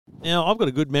Now, I've got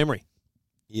a good memory.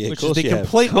 Yeah, which of course is the you have.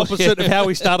 complete opposite of how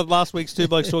we started last week's Two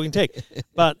Blokes Talking Tech.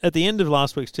 But at the end of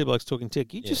last week's Two Blokes Talking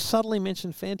Tech, you just suddenly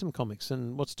mentioned Phantom Comics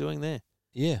and what's doing there.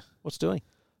 Yeah. What's doing?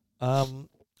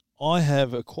 I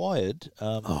have acquired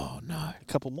a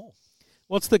couple more.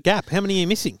 What's the gap? How many are you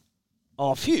missing?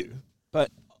 Oh, a few. But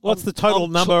what's the total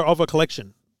number of a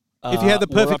collection? If you had the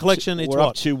perfect collection, it's we're what?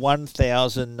 up to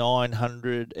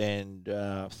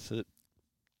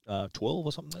 1,912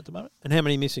 or something at the moment. And how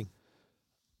many missing?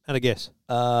 At a guess.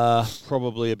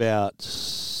 Probably about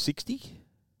 60.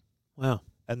 Wow.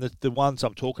 And the ones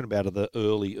I'm talking about are the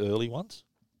early ones.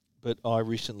 But I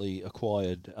recently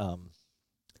acquired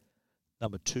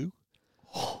number 2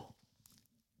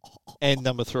 and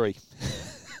number 3.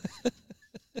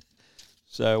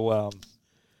 So,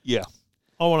 yeah.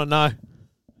 I want to know.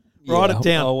 Write it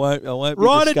down. I won't be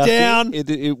Write it down.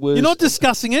 It was. You're not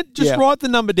discussing it. Just write the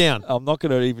number down. I'm not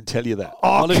going to even tell you that.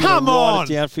 Oh, come on.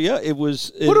 Write it down for you. It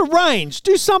was. Put a range.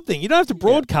 Do something. You don't have to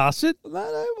broadcast it.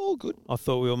 No, all good. I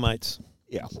thought we were mates.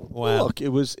 Yeah. Wow. Well, look,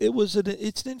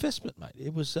 it's an investment, mate.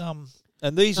 It was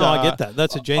and these no, are. I get that.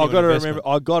 That's a genuine I've got to investment.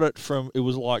 remember. I got it from. It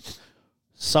was like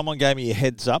someone gave me a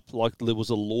heads up. Like there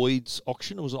was a Lloyd's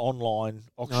auction. It was an online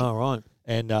auction. Oh, right.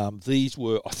 And these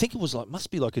were, I think it was like,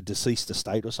 must be like a deceased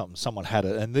estate or something. Someone had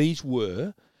it. And these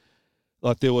were,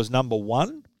 like there was number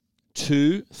 1,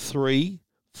 2, 3,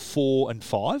 4, and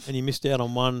 5. And you missed out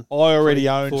on one. I already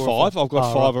own 4 5. I've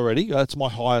got 5 right. already. That's my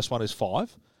highest one is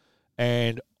 5.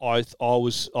 And I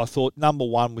thought number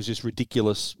 1 was just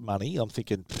ridiculous money. I'm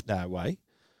thinking, no way.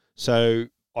 So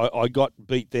I got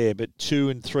beat there. But 2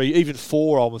 and 3, even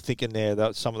 4, I was thinking there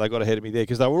that they got ahead of me there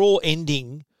because they were all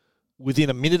ending within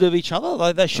a minute of each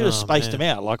other. They should have spaced them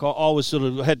out. Like I was sort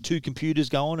of had 2 computers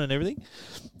going and everything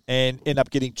and end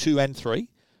up getting 2 and 3.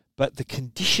 But the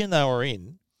condition they were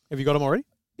in. Have you got them already?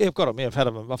 Yeah, I've got them. Yeah, I've had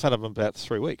them about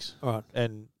 3 weeks. All right.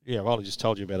 And yeah, I've only just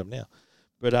told you about them now.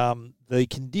 But the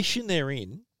condition they're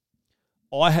in,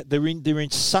 they're in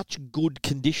such good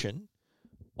condition,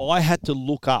 I had to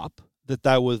look up that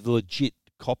they were legit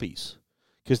copies.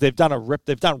 Because they've done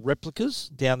replicas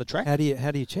down the track. How do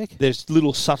you check? There's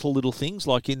subtle little things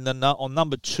like on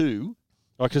number 2,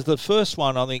 because the first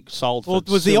one I think sold. Well,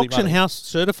 for was the silly auction money. house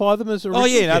certify them as original? Oh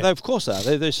yeah, no, of course they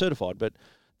are. They're certified, but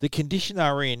the condition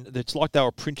they're in, it's like they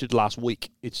were printed last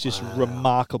week. It's just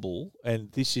remarkable,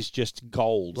 and this is just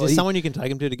gold. Is there someone you can take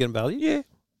them to get them valued? Yeah.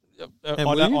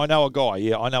 I know a guy.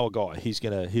 Yeah, I know a guy.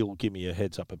 He'll give me a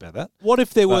heads up about that. What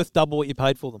if they're worth double what you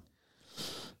paid for them?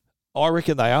 I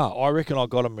reckon they are. I reckon I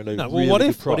got them in a well, really what good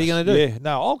if? price. What are you going to do? Yeah,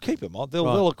 no, I'll keep them.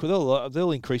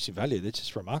 They'll increase in value. They're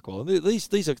just remarkable.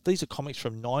 These are comics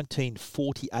from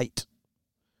 1948,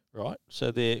 right?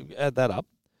 So they add that up,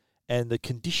 and the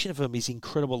condition of them is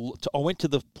incredible. I went to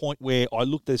the point where I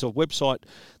looked. There's a website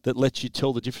that lets you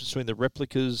tell the difference between the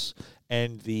replicas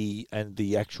and the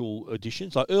actual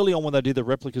editions. Like early on when they did the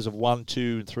replicas of 1,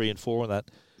 2, and 3, and 4, and that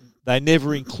they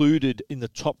never included in the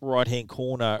top right hand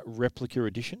corner replica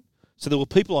edition. So there were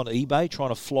people on eBay trying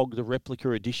to flog the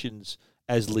replica editions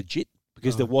as legit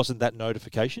because there wasn't that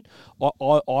notification.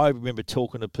 I remember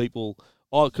talking to people,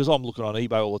 because I'm looking on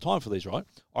eBay all the time for these, right?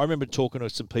 I remember talking to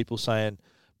some people saying,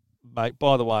 mate,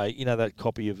 by the way, you know that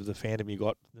copy of the Phantom you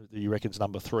got, you reckon's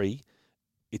number 3,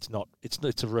 it's not.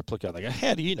 It's a replica. They go,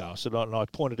 how do you know? And I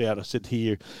pointed out, I said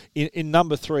here, in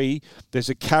number 3, there's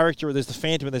a character, there's the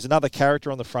Phantom, and there's another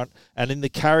character on the front, and in the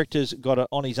character's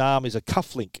on his arm is a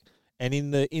cufflink. And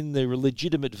in the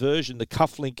legitimate version, the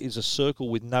cufflink is a circle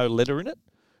with no letter in it.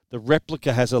 The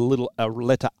replica has a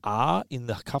letter R in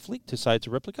the cufflink to say it's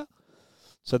a replica.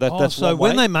 So that's so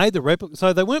when they made the replica,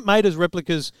 so they weren't made as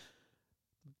replicas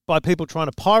by people trying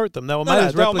to pirate them. They were made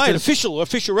as replicas. They were made official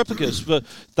replicas, but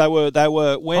they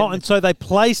were when. Oh, and so they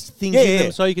placed things in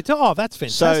them so you could tell. Oh, that's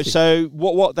fantastic. So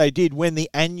what they did when the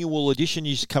annual edition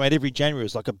used to come out every January, it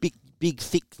was like a big,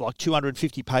 thick, like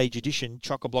 250-page edition,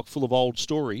 chock-a-block full of old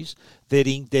stories that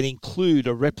include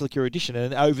a replica edition.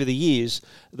 And over the years,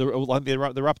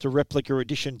 they're up to replica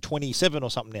edition 27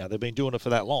 or something now. They've been doing it for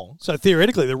that long. So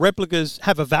theoretically, the replicas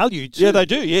have a value too. Yeah, they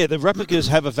do. Yeah, the replicas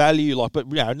have a value. But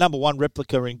number 1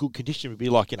 replica in good condition would be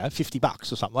like $50 or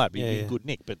something like that. Be in good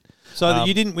nick. But so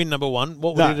you didn't win number 1.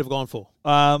 What would it have gone for?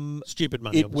 Stupid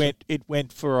money. It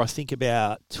went for I think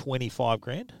about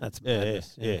 $25,000. That's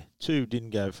madness. Yeah. 2 didn't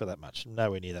go for that much.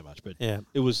 Nowhere near that much. But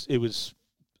it was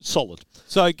solid.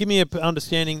 So give me an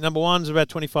understanding. Number 1's about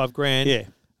 $25,000.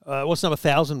 Yeah. What's number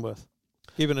 1,000 worth?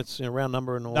 Given it's a round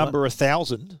number and all number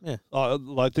 1,000. Yeah.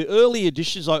 Like the early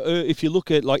editions, if you look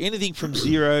at like anything from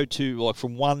 0 to like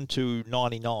from 1 to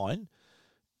 99,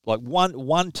 Like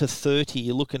 1 to 30,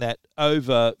 you're looking at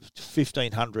over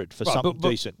 1,500 for something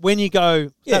but decent. when you go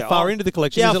that far into the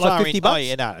collection, is it like $50? Oh,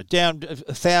 yeah, no. Down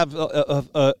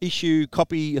 1,000 issue,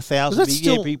 copy 1,000. That's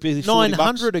still be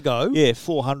 $900 to go. Yeah,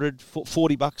 400,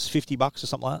 $40, $50 or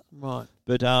something like that. Right.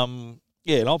 But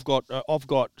yeah, and I've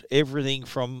got everything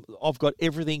from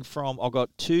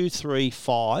 2, 3,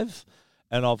 5,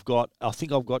 and I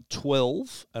think I've got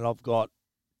 12, and I've got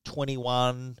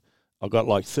 21. I've got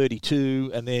like 32,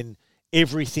 and then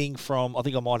everything from I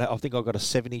think I've got a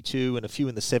 72 and a few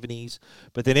in the 70s,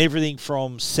 but then everything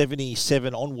from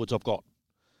 77 onwards I've got.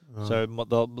 Oh. So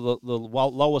the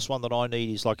lowest one that I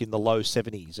need is like in the low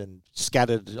 70s, and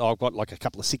scattered. I've got like a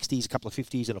couple of 60s, a couple of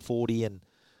 50s, and a 40,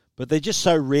 but they just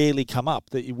so rarely come up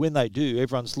that when they do,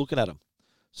 everyone's looking at them.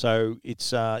 So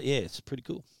it's it's pretty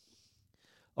cool.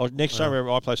 Next time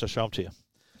I play, I'll show them to you.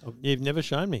 You've never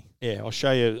shown me. Yeah, I'll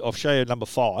show you number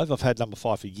 5. I've had number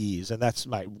 5 for years, and that's,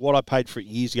 mate, what I paid for it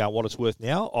years ago and what it's worth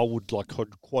now, I would like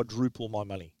quadruple my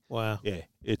money. Wow. Yeah,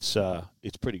 it's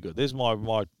pretty good. There's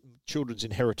my children's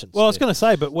inheritance. Well, I was going to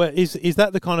say, but is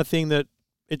that the kind of thing that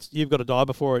you've got to die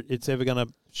before it's ever going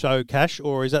to show cash,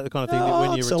 or is that the kind of thing that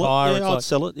when you retire, I'd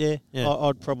sell it. Yeah.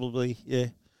 I'd probably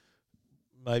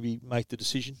maybe make the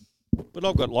decision. But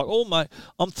I've got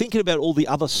I'm thinking about all the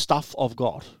other stuff I've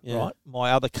got, right?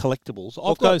 My other collectibles.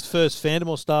 What goes first, Phantom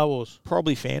or Star Wars?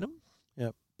 Probably Phantom.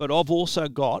 Yep. But I've also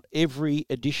got every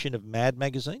edition of Mad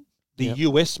Magazine, the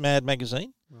US Mad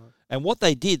Magazine. Right. And what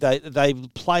they did, they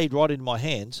played right in my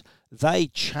hands. They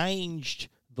changed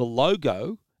the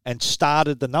logo and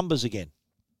started the numbers again.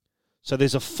 So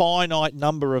there's a finite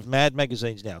number of Mad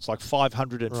Magazines now. It's like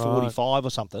 545 or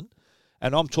something.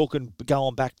 And I'm talking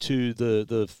going back to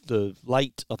the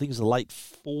late, I think it's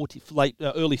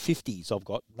the early 50s. I've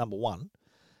got number 1,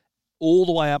 all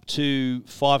the way up to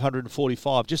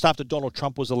 545, just after Donald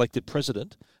Trump was elected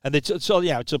president. And it's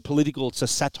a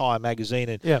satire magazine,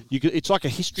 and it's like a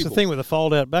history. It's book. The thing with the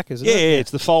fold out back, isn't it? Yeah, it's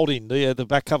the fold in, the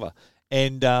back cover.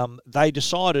 And they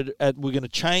decided we're going to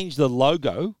change the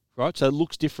logo, right? So it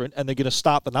looks different, and they're going to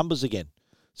start the numbers again.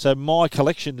 So my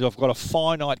collection, I've got a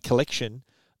finite collection.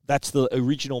 That's the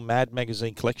original Mad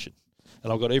Magazine collection.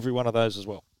 And I've got every one of those as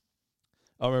well.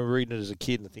 I remember reading it as a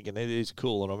kid and thinking, it is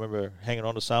cool. And I remember hanging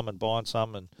on to some and buying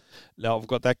some. And now I've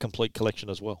got that complete collection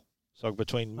as well. So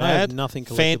between Mad,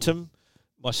 Phantom,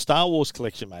 my Star Wars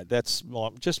collection, mate, that's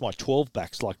just my 12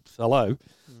 backs. Like, hello.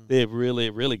 They're really,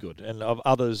 really good. And of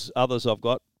others I've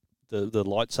got, the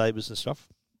lightsabers and stuff.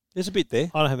 There's a bit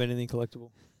there. I don't have anything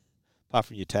collectible. Apart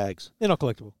from your tags. They're not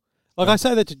collectible. Like I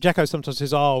say that to Jacko sometimes,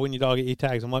 says, when you die, get your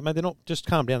tags. I'm like, mate, they're not, just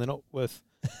calm down. They're not worth,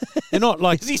 they're not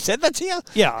like. Has he said that to you?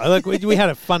 Yeah, like we had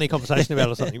a funny conversation about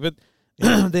it or something, but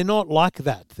they're not like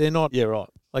that. They're not. Yeah, right.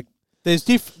 Like there's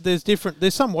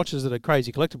some watches that are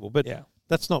crazy collectible, but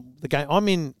that's not the game. I'm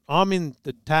in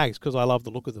the tags because I love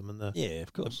the look of them and the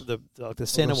of course the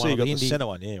center one, the center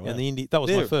one, and the Indy. That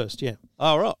was my first,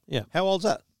 Oh right, yeah. How old's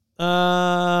that?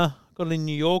 Got it in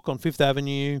New York on 5th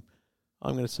Avenue.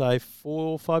 I'm going to say 4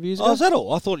 or 5 years ago. Oh, is that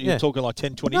all? I thought you were talking like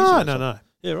 10, 20 years ago. No.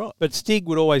 Yeah, right. But Stig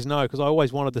would always know because I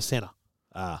always wanted the centre.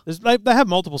 They have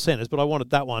multiple centres, but I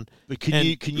wanted that one. But can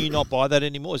you not buy that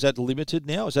anymore? Is that limited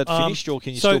now? Is that finished, or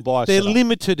can you still buy a they're centre?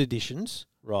 Limited editions,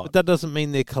 right? But that doesn't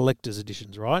mean they're collector's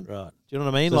editions, right? Right. Do you know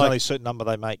what I mean? So there's only a certain number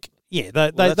they make. Yeah,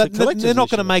 they're not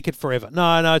going to make it forever.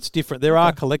 No, it's different. There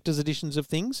are collector's editions of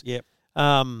things. Yep.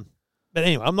 But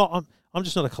anyway, I'm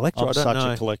just not a collector. I don't know. I'm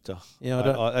such a collector. Yeah,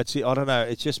 I don't know.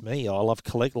 It's just me. I love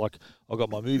collect. Like I've got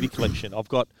my movie collection. I've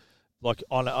got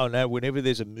I know whenever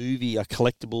there's a movie, a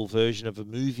collectible version of a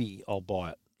movie, I'll buy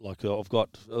it. Like I've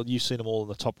got, you've seen them all in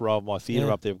the top row of my theatre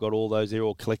up there. I've got all those. They're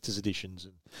all collector's editions,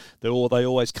 and they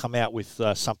always come out with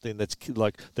something that's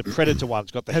like the Predator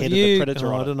one's got the head of the Predator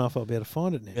on it. I don't know if I'll be able to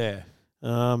find it now. Yeah.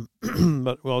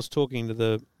 But I was talking to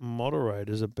the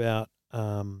moderators about.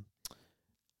 I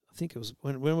think it was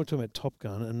when we were talking about Top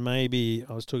Gun, and maybe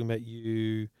I was talking about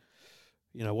you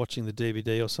watching the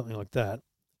DVD or something like that.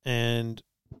 And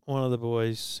one of the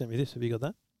boys sent me this. Have you got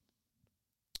that?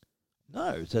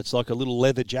 No, that's like a little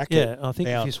leather jacket. Yeah, I think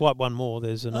if you swipe one more,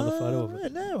 there's another photo of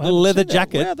it. No, little leather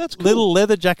jacket. Wow, that's cool. Little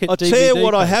leather jacket. I'll DVD tell you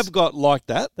what, case. I have got like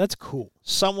that. That's cool.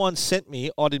 Someone sent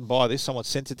me. I didn't buy this. Someone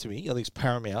sent it to me. I think it's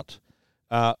Paramount.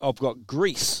 I've got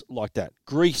Grease like that.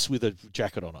 Grease with a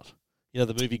jacket on it. You know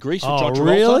the movie Grease with John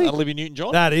Travolta and Olivia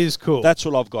Newton-John? That is cool. That's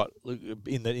what I've got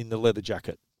in the leather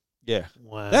jacket. Yeah.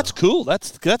 Wow. That's cool.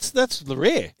 That's the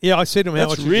rare. Yeah, I said to him how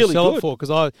much really you sell good. it for because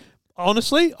I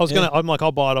was I'm like,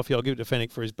 I'll buy it off you. I'll give it to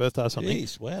Fennec for his birthday or something.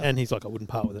 Jeez, wow. And he's like, I wouldn't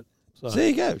part with it. So there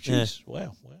you go. Jeez. Yeah.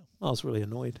 Wow. I was really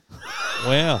annoyed.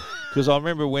 Wow. Because I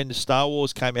remember when Star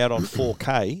Wars came out on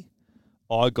 4K,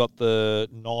 I got the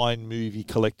 9 movie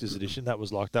collector's edition. That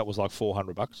was like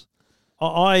 $400.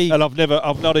 And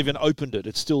I've not even opened it.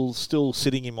 It's still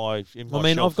sitting in my shelf.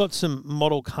 I've got some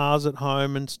model cars at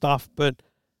home and stuff, but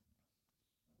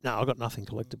no, I've got nothing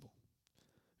collectible.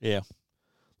 Yeah.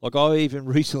 Like I even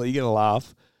recently, you're going to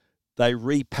laugh, they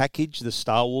repackaged the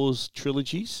Star Wars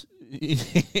trilogies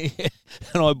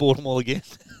and I bought them all again.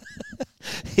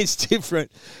 It's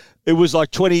different. It was like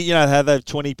 20, how they have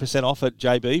 20% off at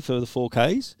JB for the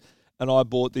 4Ks. And I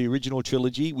bought the original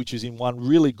trilogy, which is in one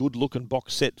really good-looking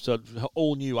box set, so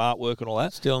all new artwork and all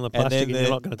that. Still in the plastic, and you're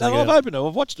not going to take it I've out. opened them.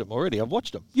 I've watched them already. I've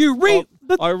watched them. You read,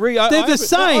 but they're the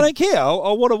same. No, I don't care.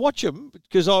 I want to watch them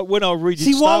because when I read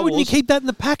See, Star why Wars, wouldn't you keep that in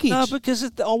the package? No, because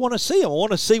I want to see them. I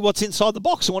want to see what's inside the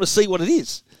box. I want to see what it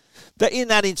is. That in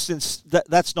that instance,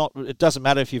 that's not. It doesn't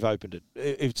matter if you've opened it.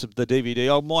 If it's the DVD.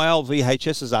 My old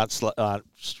VHSs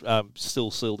aren't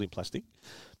still sealed in plastic.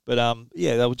 But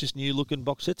they were just new looking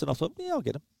box sets, and I thought, I'll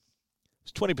get them.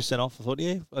 It's 20% off. I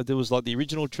thought, there was like the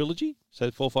original trilogy,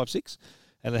 so 4, 5, 6,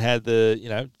 and it had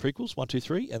the prequels 1, 2,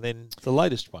 3, and then the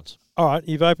latest ones. All right,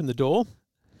 you've opened the door.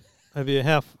 Have you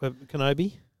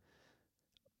Kenobi?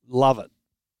 Love it.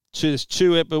 There's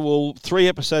 3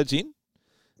 episodes in.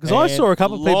 Because I saw a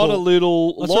couple of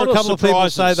people. I saw a couple of people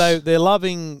surprises. say they're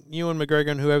loving Ewan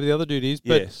McGregor and whoever the other dude is,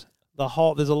 but yes.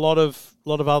 there's a lot of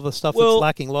other stuff that's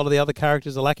lacking. A lot of the other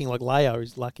characters are lacking, like Leia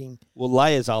is lacking. Well,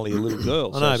 Leia's only a little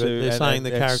girl. I know, but they're saying the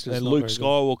characters. And not Luke very good.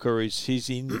 Skywalker he's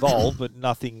involved, but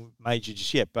nothing major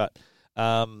just yet. But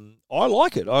I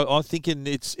like it. I'm thinking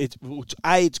it's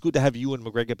good to have Ewan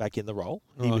McGregor back in the role.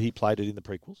 Right. He played it in the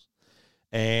prequels.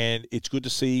 And it's good to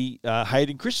see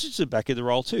Hayden Christensen back in the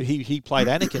role too. He played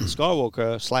Anakin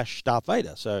Skywalker / Darth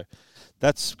Vader. So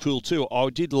that's cool too. I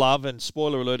did love, and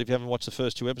spoiler alert if you haven't watched the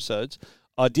first 2 episodes,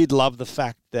 I did love the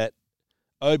fact that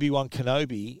Obi-Wan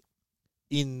Kenobi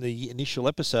in the initial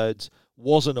episodes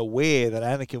wasn't aware that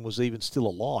Anakin was even still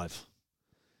alive.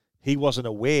 He wasn't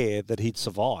aware that he'd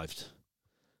survived.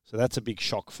 So that's a big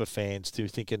shock for fans too,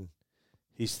 thinking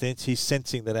he's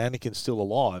sensing that Anakin's still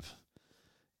alive.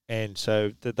 And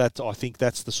so I think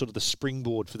that's the sort of the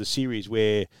springboard for the series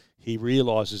where he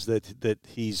realizes that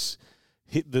he's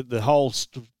the whole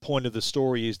point of the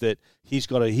story is that he's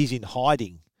in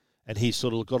hiding and he's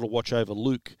sort of got to watch over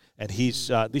Luke. And this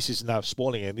is no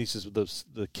spoiling, and this is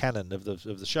the canon of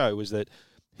the show is that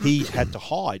he had to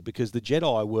hide because the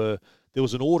Jedi there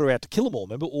was an order out to kill them all.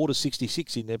 Remember, Order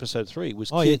 66 in Episode 3 was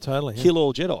kill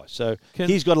all Jedi. So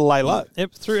he's got to lay low.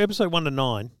 Through Episode 1 to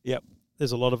 9. Yep.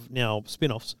 There's a lot of now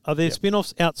spin-offs. Are there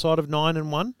spin-offs outside of 9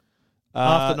 and 1?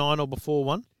 After 9 or before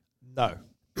 1? No.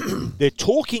 They're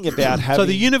talking about having... So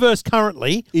the universe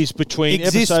currently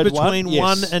exists between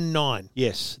 1 and 9.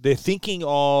 Yes. They're thinking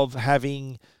of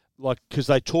having, because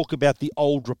they talk about the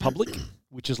Old Republic,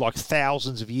 which is like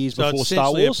thousands of years before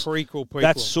Star Wars. A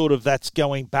prequel. That's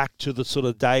going back to the sort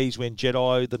of days when the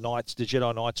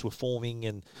Jedi Knights were forming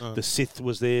and the Sith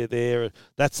was there.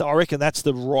 I reckon that's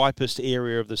the ripest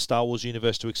area of the Star Wars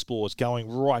universe to explore. It's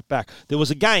going right back. There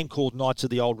was a game called Knights of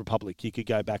the Old Republic. You could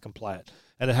go back and play it.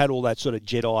 And it had all that sort of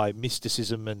Jedi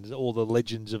mysticism and all the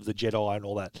legends of the Jedi and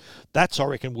all that. That's, I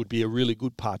reckon, would be a really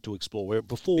good part to explore.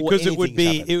 Because it would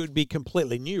be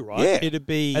completely new, right? Yeah. It'd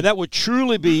be, and that would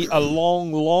truly be a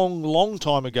long, long, long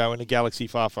time ago in a galaxy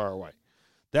far, far away.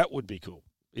 That would be cool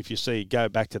if you go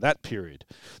back to that period.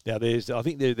 Now, I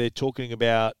think they're talking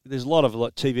about. There's a lot of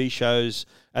TV shows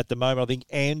at the moment. I think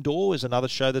Andor is another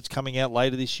show that's coming out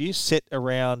later this year, set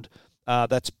around.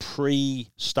 That's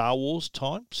pre-Star Wars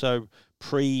time, so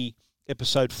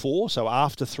pre-Episode 4, so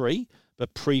after 3,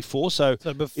 but pre-4. So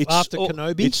it's after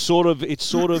Kenobi? It's sort of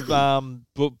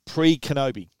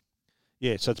pre-Kenobi.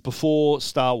 Yeah, so it's before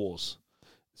Star Wars.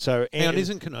 So and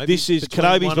isn't Kenobi? This is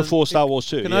Kenobi's before Star Wars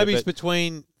too. Kenobi's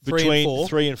between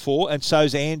 3 and 4, and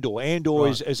so's Andor. Andor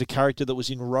is a character that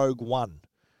was in Rogue One.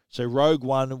 So Rogue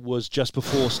One was just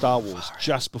before Star Wars,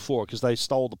 just before, because they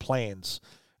stole the plans.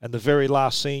 And the very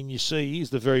last scene you see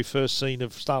is the very first scene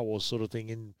of Star Wars sort of thing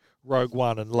in Rogue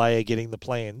One and Leia getting the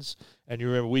plans. And you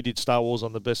remember we did Star Wars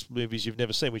on the best movies you've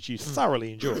never seen, which you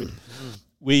thoroughly enjoyed.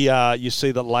 You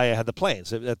see that Leia had the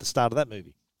plans at the start of that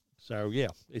movie. So yeah,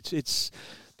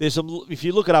 there's if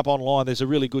you look it up online, there's a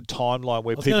really good timeline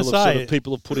where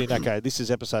people have put in, okay, this is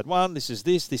Episode 1, this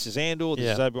is Andor,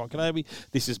 this is Obi-Wan Kenobi,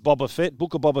 this is Boba Fett,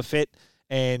 Book of Boba Fett.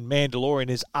 And Mandalorian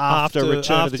is after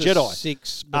Return of the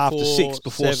Jedi. After 6,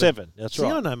 before 7. That's right.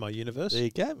 See, I know my universe. There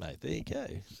you go, mate. There you go.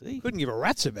 See? Couldn't give a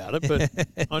rat's about it, but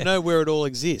I know where it all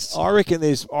exists. I reckon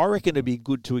it'd be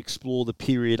good to explore the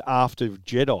period after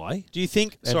Jedi. Do you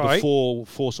think? Before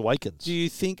Force Awakens. Do you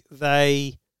think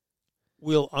they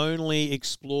will only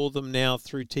explore them now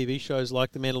through TV shows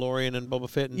like The Mandalorian and Boba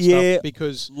Fett and Yeah, stuff.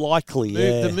 Because likely,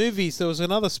 the movies, there was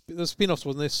another the spin-offs,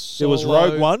 wasn't there? There was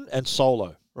Rogue One and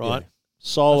Solo. Right. Yeah.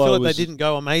 Solo I feel like was, they didn't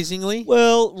go amazingly.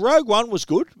 Well, Rogue One was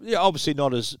good. Yeah, obviously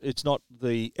not as it's not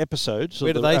the episodes.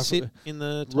 Where do they sit in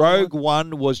the timeline? Rogue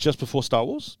One was just before Star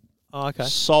Wars. Oh, okay.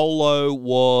 Solo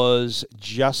was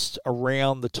just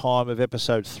around the time of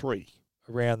Episode 3.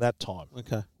 Around that time.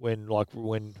 Okay. When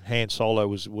Han Solo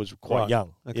was quite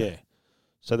young. Okay. Yeah.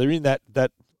 So they're in that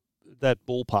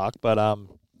ballpark. But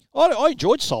I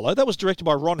enjoyed Solo. That was directed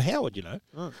by Ron Howard, you know.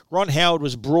 Oh. Ron Howard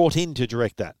was brought in to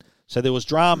direct that. So there was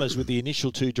dramas with the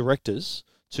initial two directors,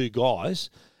 two guys,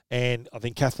 and I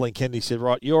think Kathleen Kennedy said,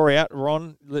 "Right, you're out,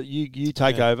 Ron. You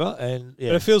take over." And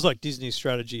But it feels like Disney's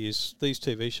strategy is these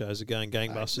TV shows are going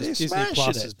gangbusters. They're Disney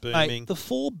Plus is booming. Mate, the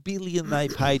 $4 billion they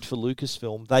paid for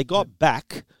Lucasfilm, they got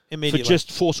back immediately for just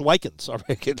Force Awakens. I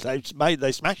reckon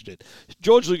they smashed it.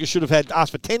 George Lucas should have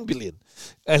asked for $10 billion,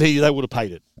 and they would have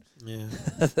paid it. Yeah.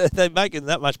 They're making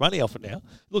that much money off it now.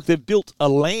 Look, they've built a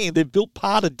land. They've built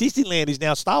part of Disneyland is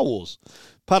now Star Wars.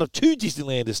 Part of two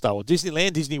Disneyland is Star Wars.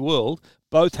 Disneyland, Disney World,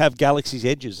 both have Galaxy's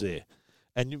Edges there.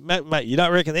 And, mate, you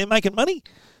don't reckon they're making money?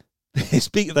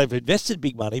 They've invested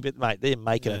big money, but, mate, they're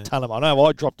making a ton of money. I know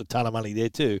I dropped a ton of money there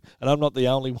too, and I'm not the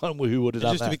only one who would have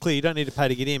done that. Just to be clear, you don't need to pay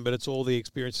to get in, but it's all the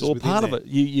experiences It's all part of it.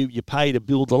 You pay to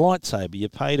build a lightsaber. You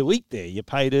pay to eat there. You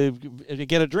pay to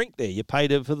get a drink there. You pay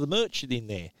for the merch in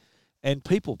there. And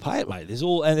people pay it, mate.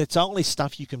 And it's only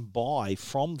stuff you can buy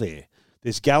from there.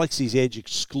 There's Galaxy's Edge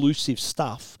exclusive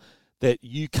stuff that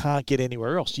you can't get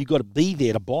anywhere else. You've got to be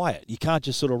there to buy it. You can't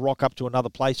just sort of rock up to another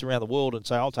place around the world and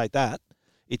say, I'll take that.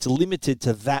 It's limited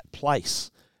to that place.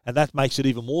 And that makes it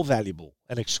even more valuable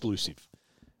and exclusive.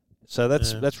 So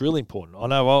that's really important. I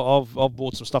know I've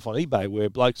bought some stuff on eBay where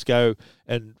blokes go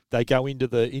and they go into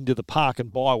the park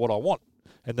and buy what I want,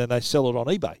 and then they sell it on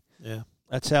eBay. Yeah.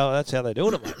 That's how they're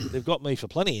doing it, mate. They've got me for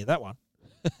plenty in that one.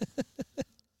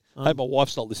 I hope my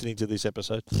wife's not listening to this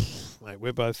episode. Mate,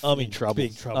 we're both I'm in trouble.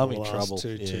 Big trouble. I'm in last trouble.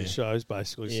 Two shows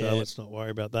basically, Yeah. so let's not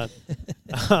worry about that.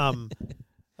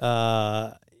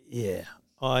 Yeah.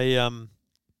 I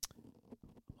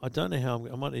don't know how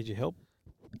I might need your help.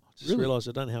 I just Really? realised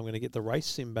I don't know how I'm going to get the race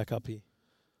sim back up here.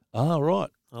 Oh, right.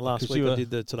 Last 'Cause week you I were- did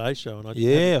the Today Show, and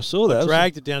I saw that.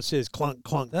 dragged it downstairs, clunk,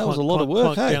 clunk. That was clunk, a lot of clunk,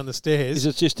 work, clunk hey? down the stairs. Is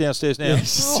it just downstairs now? Yeah,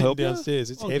 it's just I'll sitting help you.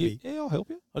 downstairs. It's heavy. I'll help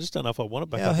you. I just don't know if I want it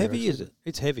back How up. heavy there, is it?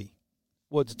 It's heavy.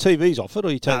 Well, the TV's off it,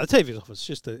 or you take? No, the TV's off. It's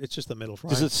just the metal frame.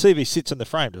 Does the TV sits in the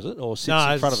frame? Does it, or sits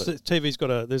in front of it? The TV's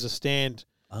got there's a stand.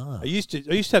 Ah, I used to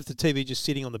have the TV just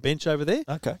sitting on the bench over there,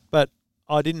 okay. but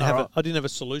I didn't have Alright. I didn't have a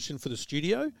solution for the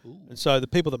studio, and so the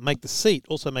people that make the seat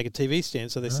also make a TV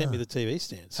stand, so they sent me the TV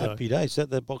stand. So, Happy days. Is that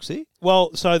the box here?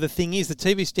 well, so the thing is, the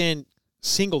TV stand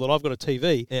single that I've got a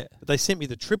TV, Yeah. but they sent me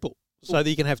the triple, so that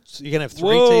you can have three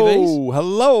Whoa, TVs.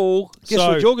 hello. Guess So-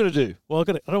 what you're going to do? Well, I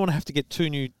don't want to have to get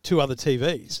two other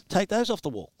TVs. Take those off the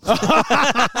wall.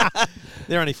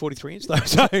 They're only 43-inch though.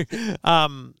 So,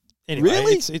 anyway,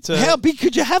 Really? It's a How big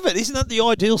could you have it? Isn't that the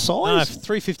ideal no, size?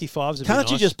 355s. would be Can't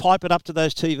you nice. just pipe it up to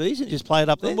those TVs and just play it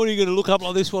up there? Then what are you going to look up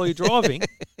like this while you're driving?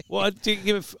 Well, to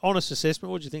give an honest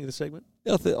assessment, what do you think of the segment?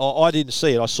 I didn't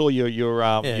see it. I saw your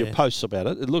Yeah. posts about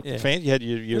it. It looked Yeah. fancy. You had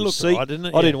your It looked seat. right, didn't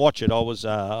it? I Yeah. didn't watch it.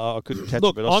 I couldn't catch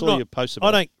Look, it, but I I'm saw not- your posts I about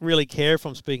it. don't really care if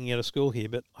I'm speaking out of school here,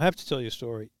 but I have to tell you a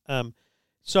story.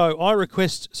 So I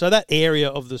request. So that area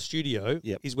of the studio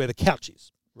Yep. is where the couch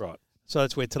is. Right. So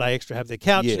that's where Today Extra have their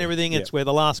couch Yeah, and everything. yeah. It's where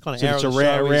the last kind of So hour it's of the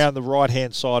show is. around the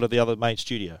right-hand side of the other main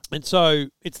studio. And so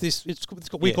it's this. It's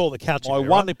we Yeah. call it the couch. My area,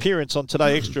 one right? appearance on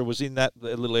Today Extra was in that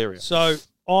little area. So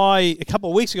a couple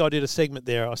of weeks ago, I did a segment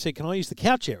there. I said, "Can I use the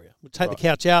couch area? We'll take Right. the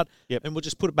couch out, Yep. and we'll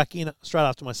just put it back in straight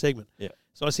after my segment." Yeah.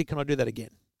 So I said, "Can I do that again?"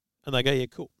 And they go, "Yeah,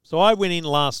 cool." So I went in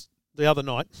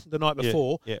the night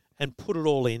before, Yeah. and put it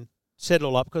all in, set it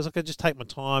all up because I could just take my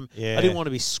time. Yeah. I didn't want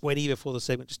to be sweaty before the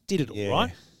segment. Just did it all Yeah.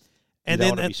 right. And don't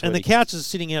then wanna be and the sweaty. couches are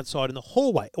sitting outside in the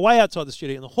hallway, way outside the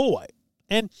studio in the hallway.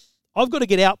 And I've got to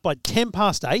get out by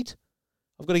 8:10.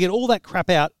 I've got to get all that crap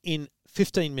out in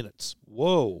 15 minutes.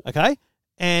 Whoa. Okay?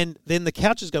 And then the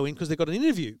couches go in because they've got an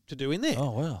interview to do in there.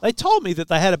 Oh, wow. They told me that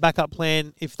they had a backup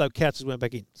plan if the couches went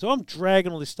back in. So I'm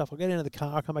dragging all this stuff. I get into the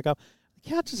car, I come back up. The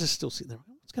couches are still sitting there.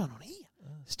 What's going on here?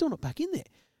 They're still not back in there.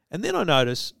 And then I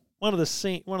notice one of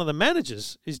the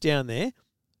managers is down there,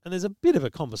 and there's a bit of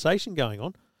a conversation going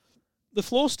on. The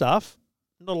floor staff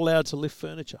not allowed to lift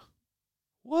furniture.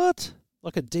 What?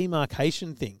 Like a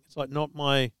demarcation thing. It's like not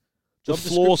my The job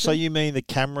floor, so description. you mean the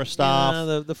camera staff?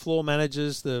 Yeah, the floor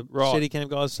managers, the Right. Steadicam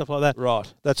guys, stuff like that.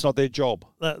 Right. That's not their job.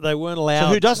 They weren't allowed.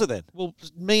 So who does it then? Well,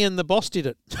 me and the boss did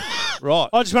it. Right.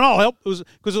 I just went, I'll help. It was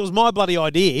because it was my bloody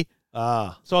idea.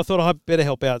 So I thought I'd better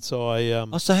help out. So I.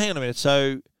 So hang on a minute.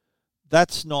 So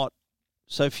that's not.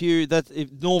 So if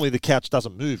normally the couch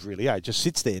doesn't move really, it just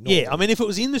sits there. Normally. Yeah, I mean, if it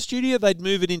was in the studio, they'd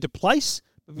move it into place.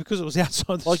 But because it was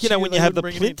outside the like studio, when they you have the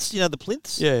wouldn't bring it in. plinths, the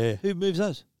plinths. Yeah. Who moves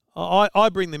those? I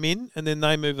bring them in and then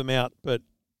they move them out, but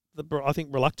I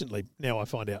think reluctantly now I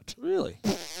find out. Really?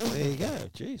 There you go.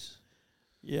 Jeez.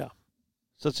 Yeah.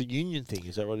 So it's a union thing,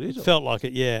 is that what it is? It felt like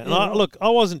it, yeah. And Yeah, right. I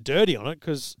wasn't dirty on it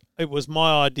because it was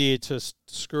my idea to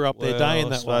screw up their day in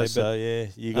that way. But So yeah,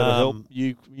 you got to help.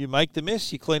 You make the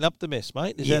mess, you clean up the mess,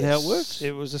 mate. Is that how it works?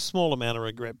 It was a small amount of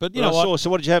regret, but you Well, know I what? saw. So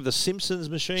what did you have? The Simpsons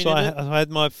machine So in it? I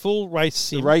had my full race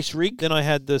sim. The race rig? Then I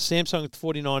had the Samsung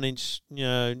 49-inch,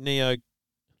 Neo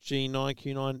G9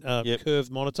 Q9 Yep. curved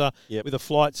monitor Yep. with a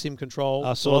flight sim control.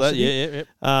 I saw that. Velocity.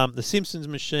 Yeah. The Simpsons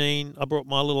machine. I brought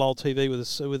my little old TV with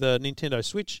a Nintendo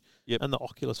Switch Yep. and the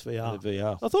Oculus VR. The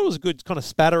VR. I thought it was a good kind of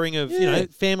spattering of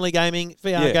family gaming,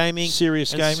 VR gaming,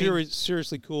 serious and gaming.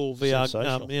 Seriously cool VR,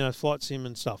 Sensational. flight sim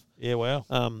and stuff. Yeah, wow.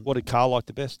 Um, What did Carl like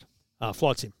the best?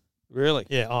 Flight sim. Really?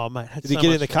 Yeah. Oh mate, had Did he so get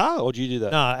much in the fun. car, or did you do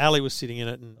that? No, Ali was sitting in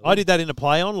it, and I did that in a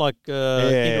play on,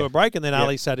 into a break, and then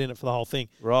Ali sat in it for the whole thing.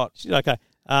 Right. She did okay.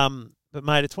 But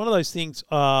mate, it's one of those things.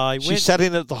 She sat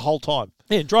in it the whole time.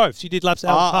 Yeah, drove. She did laps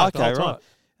out of the park the okay, whole right.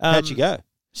 time. How'd you go?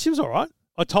 She was all right.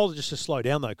 I told her just to slow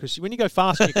down though, because when you go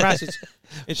fast and you crash,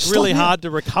 it's Slow really down. hard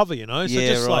to recover. So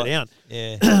just slow down.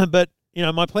 Yeah. But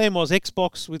my plan was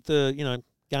Xbox with the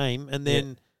game, and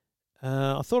then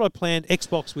I thought I planned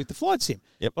Xbox with the flight sim.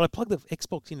 Yep. But I plugged the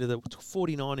Xbox into the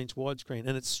 49-inch widescreen,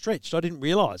 and it's stretched. I didn't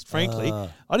realise, frankly,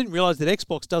 I didn't realise that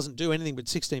Xbox doesn't do anything but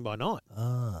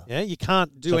 16:9. Yeah, you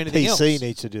can't do anything else. PC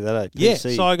needs to do that. Yeah,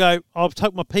 PC. so I go, I'll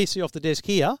take my PC off the desk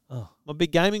here, my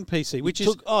big gaming PC, which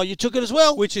you took it as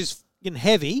well. which is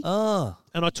heavy,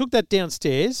 and I took that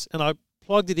downstairs and I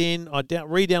plugged it in. I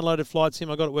re-downloaded Flight Sim.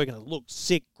 I got it working. It looked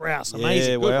sick, grouse,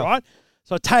 amazing, good, wow. right?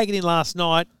 So I take it in last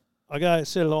night. I go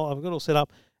set it all. I've got it all set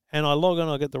up, and I log on.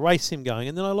 I get the race sim going,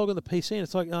 and then I log on the PC, and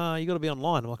it's like, you got to be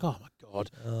online. I'm like, oh my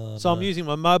god. So I'm using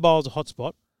my mobile as a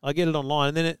hotspot. I get it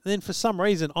online, and then for some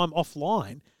reason I'm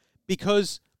offline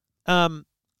because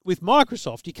with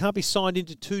Microsoft you can't be signed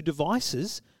into two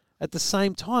devices at the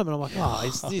same time, and I'm like,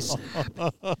 is this?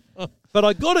 But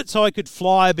I got it so I could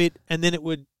fly a bit, and then it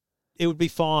would be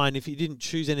fine if you didn't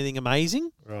choose anything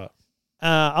amazing. Right.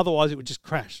 Otherwise, it would just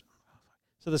crash.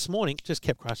 So this morning, it just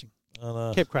kept crashing.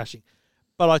 Kept crashing.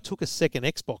 But I took a second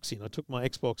Xbox in. I took my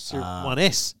Xbox Series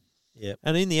 1S. Yep.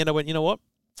 And in the end, I went, you know what?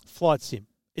 Flight Sim.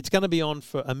 It's going to be on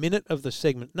for a minute of the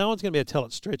segment. No one's going to be able to tell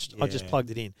it's stretched. I just plugged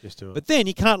it in. Just do it. But then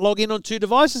you can't log in on two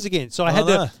devices again. So I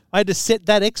had to set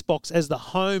that Xbox as the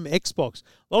home Xbox.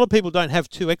 A lot of people don't have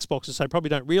two Xboxes, so they probably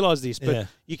don't realise this. But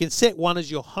you can set one as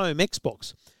your home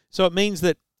Xbox. So it means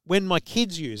that when my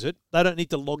kids use it, they don't need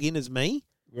to log in as me.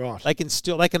 Right. They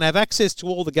can have access to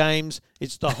all the games.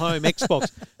 It's the home Xbox.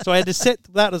 So I had to set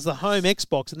that as the home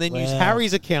Xbox and then use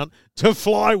Harry's account to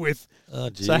fly with. Oh,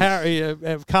 geez. So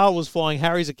Carl was flying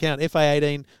Harry's account,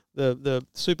 FA-18, the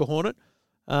Super Hornet.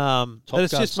 But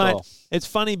it's just, mate, it's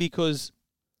funny because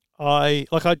I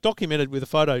documented with a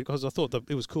photo because I thought that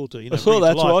it was cool to, I saw bring it to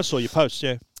that's what life. I saw your post,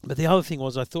 yeah. But the other thing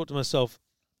was I thought to myself,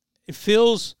 it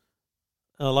feels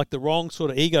like the wrong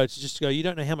sort of ego to just go, you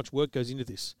don't know how much work goes into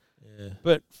this. Yeah.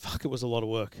 But fuck, it was a lot of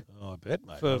work. Oh, I bet,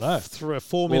 mate. For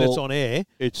 4 minutes on air.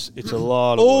 It's a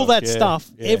lot of all work, that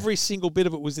stuff, yeah. every single bit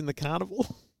of it was in the carnival.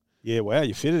 Yeah, wow,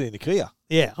 you fit it in the Kia.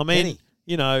 Yeah, I mean,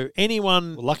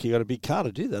 anyone... Well, lucky you got a big car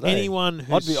to do that, Anyone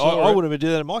who I wouldn't have do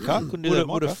that in my car. Couldn't do that in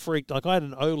my would car. have freaked. Like, I had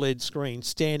an OLED screen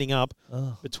standing up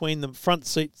between the front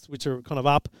seats, which are kind of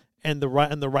up, and the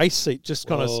race seat, just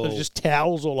kind of just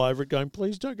towels all over it, going,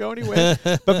 please don't go anywhere.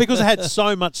 But because I had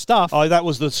so much stuff. Oh, that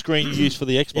was the screen you used for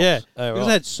the Xbox. Yeah, because because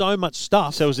I had so much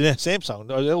stuff. So it was a Samsung,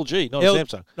 no, LG, not a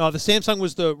Samsung. No, the Samsung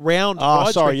was the round. Oh,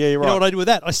 sorry, yeah, you're right. You know what I did with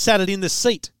that? I sat it in the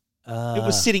seat. It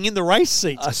was sitting in the race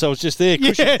seat. So it's just there.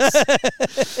 Yes.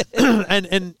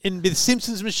 and the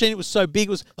Simpsons machine, it was so big.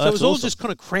 It was all just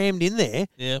kind of crammed in there.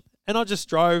 Yeah. And I just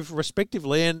drove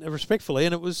respectfully, and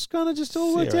it was kind of just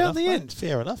all worked out in the end.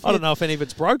 Fair enough. I don't know if any of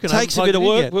it's broken. Takes a bit of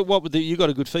work. You got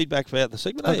a good feedback about the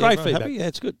segment. Great feedback. Happy? Yeah,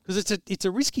 it's good. Because it's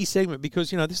a risky segment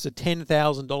because, this is a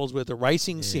 $10,000 worth of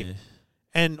racing sim.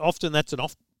 And often that's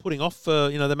putting off for,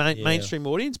 the mainstream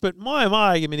audience. But my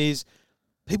argument is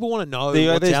people want to know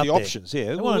what's there's out the there. options, yeah.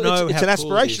 They want to know it's how an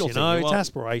cool it is, aspirational thing. It's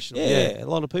aspirational. Yeah, a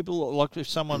lot of people, like if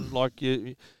someone like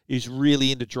you is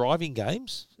really into driving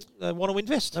games, they want to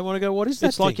invest. They want to go, what is that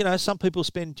It's like, some people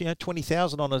spend,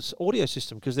 $20,000 on an audio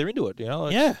system because they're into it,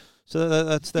 Yeah. So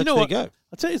that's there you go.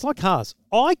 I'll tell you, it's like cars.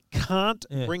 I can't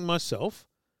bring myself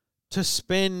to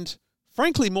spend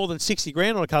frankly more than 60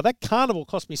 grand on a car. That Carnival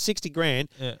cost me 60 grand,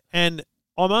 and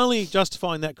I'm only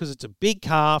justifying that because it's a big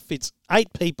car, fits 8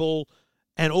 people,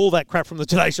 and all that crap from the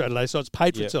Today Show today, so it's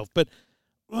paid for itself. But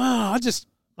I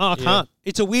can't.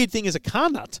 It's a weird thing as a car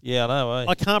nut. Yeah, I know.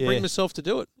 I can't bring myself to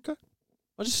do it. Okay.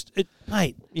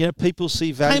 Mate. You know, people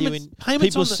see value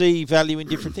see value in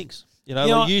different things. You know,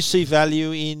 like you see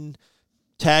value in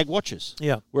tag watches.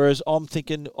 Yeah. Whereas I'm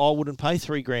thinking I wouldn't pay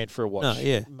 $3,000 for a watch. No,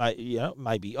 yeah.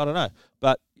 Maybe I don't know,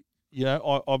 but you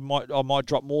know, I might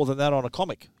drop more than that on a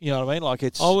comic. You know what I mean? Like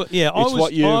it's what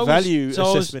your value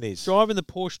assessment is. Driving the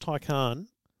Porsche Taycan,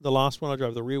 the last one I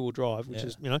drove, the rear-wheel drive, which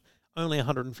is only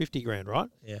 150 grand, right?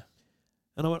 Yeah.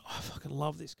 And I went, I fucking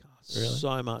love this car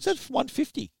so much. It's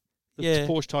 150. The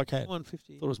Porsche Taycan.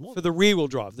 150. Thought it was more for the rear-wheel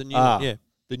drive, the new one. Yeah.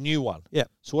 The new one. Yeah.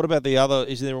 So what about the other?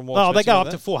 Is there a more? Oh, they go up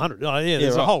to 400. Oh, yeah.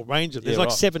 There's a whole range of. There's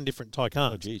like 7 different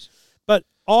Taycans. Oh, jeez. But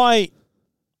I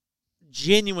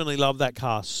genuinely love that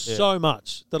car so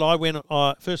much that I went.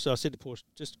 First, I said to Porsche,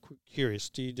 just curious,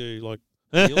 do you do like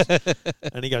deals?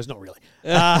 And he goes, not really.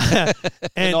 And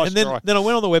then I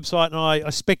went on the website and I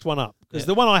spec'd one up because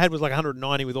the one I had was like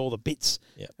 190 with all the bits.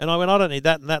 Yeah. And I went, I don't need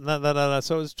that and that and that and that.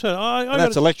 So it was.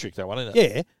 That's electric, that one, isn't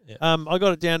it? Yeah. I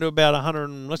got it down to about 100.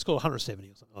 Let's call it 170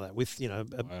 or something like that, with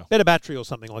a better battery or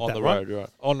something like that. On the road, right?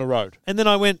 On the road. And then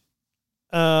I went,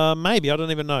 maybe I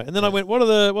don't even know. And then I went,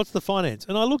 what's the finance?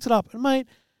 And I looked it up, and mate,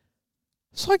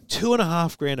 it's like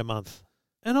 $2,500 a month.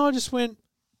 And I just went,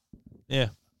 yeah.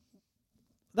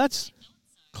 That's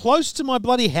close to my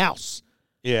bloody house.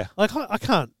 Yeah. Like,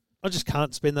 I just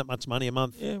can't spend that much money a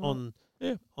month on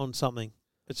something.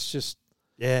 It's just,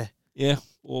 Yeah.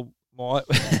 Well,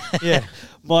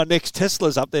 my next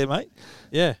Tesla's up there, mate.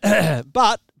 Yeah.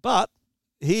 But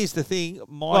here's the thing.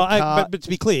 But to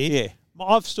be clear,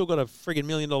 I've still got a friggin' $1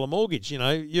 million mortgage. You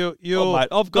know, you're mate,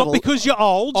 I've got not because you're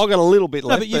old. I've got a little bit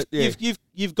left. But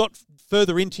you've got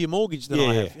further into your mortgage than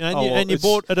I have. You know, and you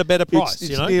bought at a better price.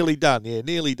 It's nearly done. Yeah,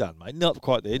 nearly done, mate. Not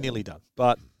quite there. Nearly done.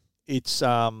 But it's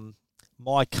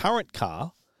my current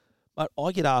car. But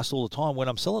I get asked all the time when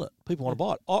I'm selling it. People want to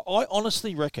buy it. I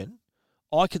honestly reckon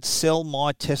I could sell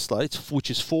my Tesla,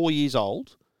 which is 4 years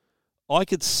old. I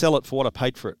could sell it for what I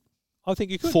paid for it. I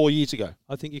think you could. 4 years ago.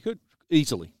 I think you could.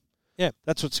 Easily. Yeah.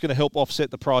 That's what's going to help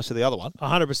offset the price of the other one.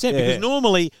 100%. Because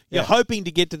normally you're hoping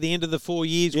to get to the end of the 4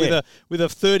 years with a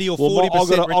 30 or 40%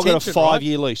 retention, I've got a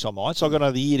 5-year lease on mine, so I've got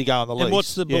another year to go on the lease. And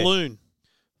what's the balloon?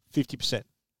 50%.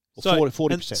 Or so,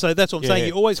 40%. So that's what I'm saying.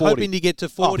 You're always 40. hoping to get to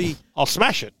 40. I'll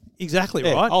smash it. Exactly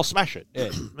right. I'll smash it.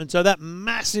 Yeah. And so that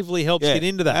massively helps get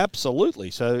into that. Absolutely.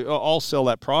 So I'll sell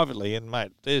that privately, and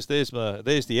mate, there's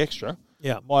the extra.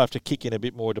 Yeah. Might have to kick in a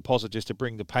bit more deposit just to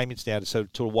bring the payments down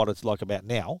to what it's like about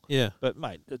now. Yeah. But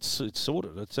mate, it's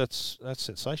sorted. That's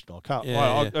sensational. I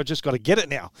can't. I just got to get it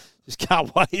now. Just can't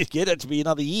wait to get it to be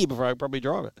another year before I probably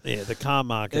drive it. Yeah. The car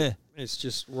market is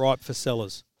just ripe for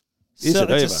sellers. It's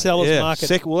a seller's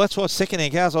market. Well, that's why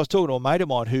second-hand cars. I was talking to a mate of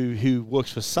mine who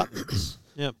works for Sutton's.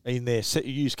 Yep. In their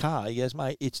used car, he goes,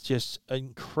 mate, it's just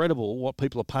incredible what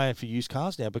people are paying for used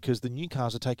cars now because the new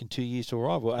cars are taking 2 years to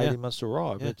arrive or 18 months to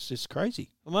arrive. Yeah. It's just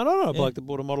crazy. I mean, I don't know a bloke that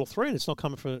bought a Model 3 and it's not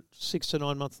coming for 6 to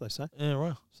 9 months, they say. Yeah,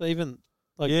 right. So even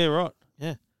like... Yeah, right.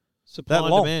 Yeah. Supply and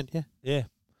demand, yeah. Yeah.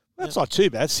 That's not too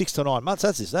bad. 6 to 9 months.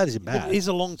 That isn't bad. It is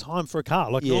a long time for a car.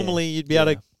 Like normally you'd be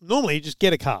able to. Normally you just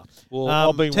get a car. Well,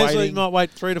 I've been Tesla waiting. You might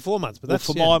wait 3 to 4 months, but that's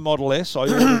for my Model S. I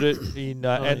ordered it in,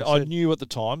 and I knew at the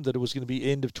time that it was going to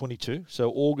be end of 22,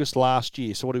 so August last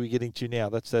year. So what are we getting to now?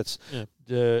 That's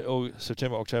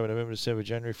September, October, November, December,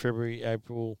 January, February,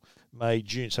 April, May,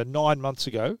 June. So 9 months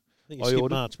ago. I think you skipped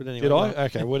March, but anyway. Did I?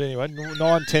 Okay. Well, anyway,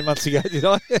 9-10 months ago, did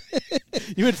I?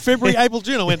 You went February, April,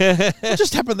 June. I went. What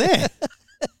just happened there?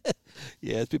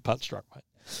 Yeah, it's a bit punch struck, mate.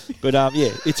 But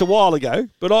it's a while ago.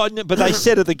 But they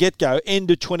said at the get go,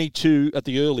 end of 22 at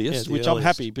the earliest, which I'm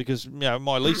happy because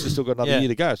my lease has still got another year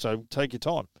to go. So take your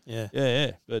time.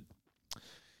 Yeah. But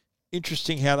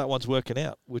interesting how that one's working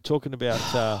out. We're talking about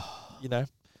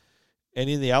and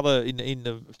in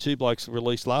the two blokes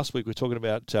released last week, we're talking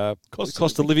about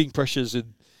cost of living pressures,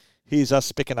 and here's us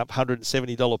specking up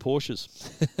 $170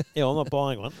 Porsches. Yeah, I'm not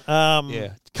buying one.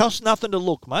 It costs nothing to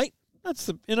look, mate.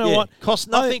 That's what costs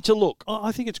nothing to look.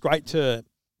 I think it's great to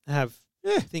have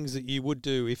things that you would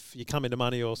do if you come into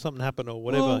money or something happen or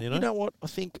whatever. Well, you know what? I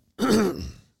think I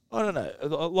don't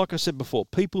know. Like I said before,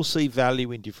 people see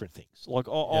value in different things. Like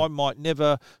I might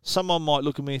never. Someone might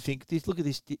look at me and think, "Look at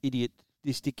this idiot,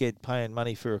 this dickhead paying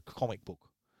money for a comic book,"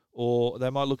 or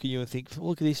they might look at you and think,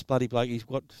 "Look at this bloody bloke. He's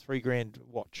got $3,000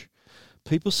 watch."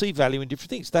 People see value in different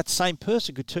things. That same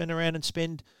person could turn around and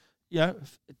spend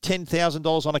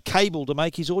 $10,000 on a cable to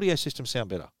make his audio system sound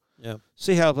better. Yeah.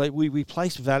 See how we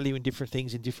place value in different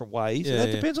things in different ways. Yeah, and that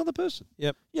yeah. depends on the person.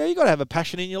 Yep. Yeah, you got to have a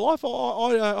passion in your life.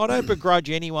 I don't begrudge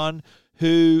anyone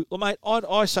who, well, mate,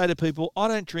 I say to people, I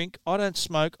don't drink, I don't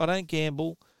smoke, I don't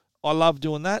gamble. I love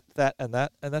doing that, and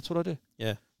that's what I do.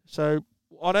 Yeah. So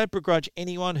I don't begrudge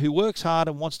anyone who works hard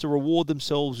and wants to reward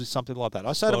themselves with something like that.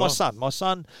 I say to my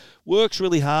son works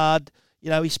really hard. You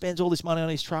know, he spends all this money on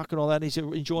his truck and all that, and he's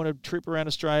enjoying a trip around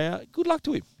Australia. Good luck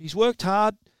to him. He's worked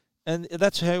hard, and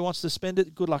that's how he wants to spend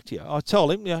it. Good luck to you. I tell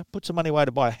him, put some money away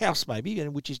to buy a house maybe,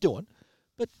 which he's doing.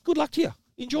 But good luck to you.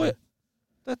 Enjoy it.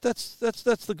 That's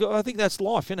I think that's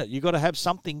life, isn't it? You've got to have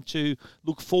something to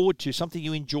look forward to, something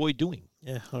you enjoy doing.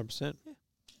 Yeah, 100%. Yeah.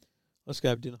 Let's go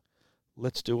have dinner.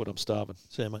 Let's do it. I'm starving.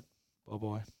 See you, mate.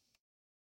 Bye-bye.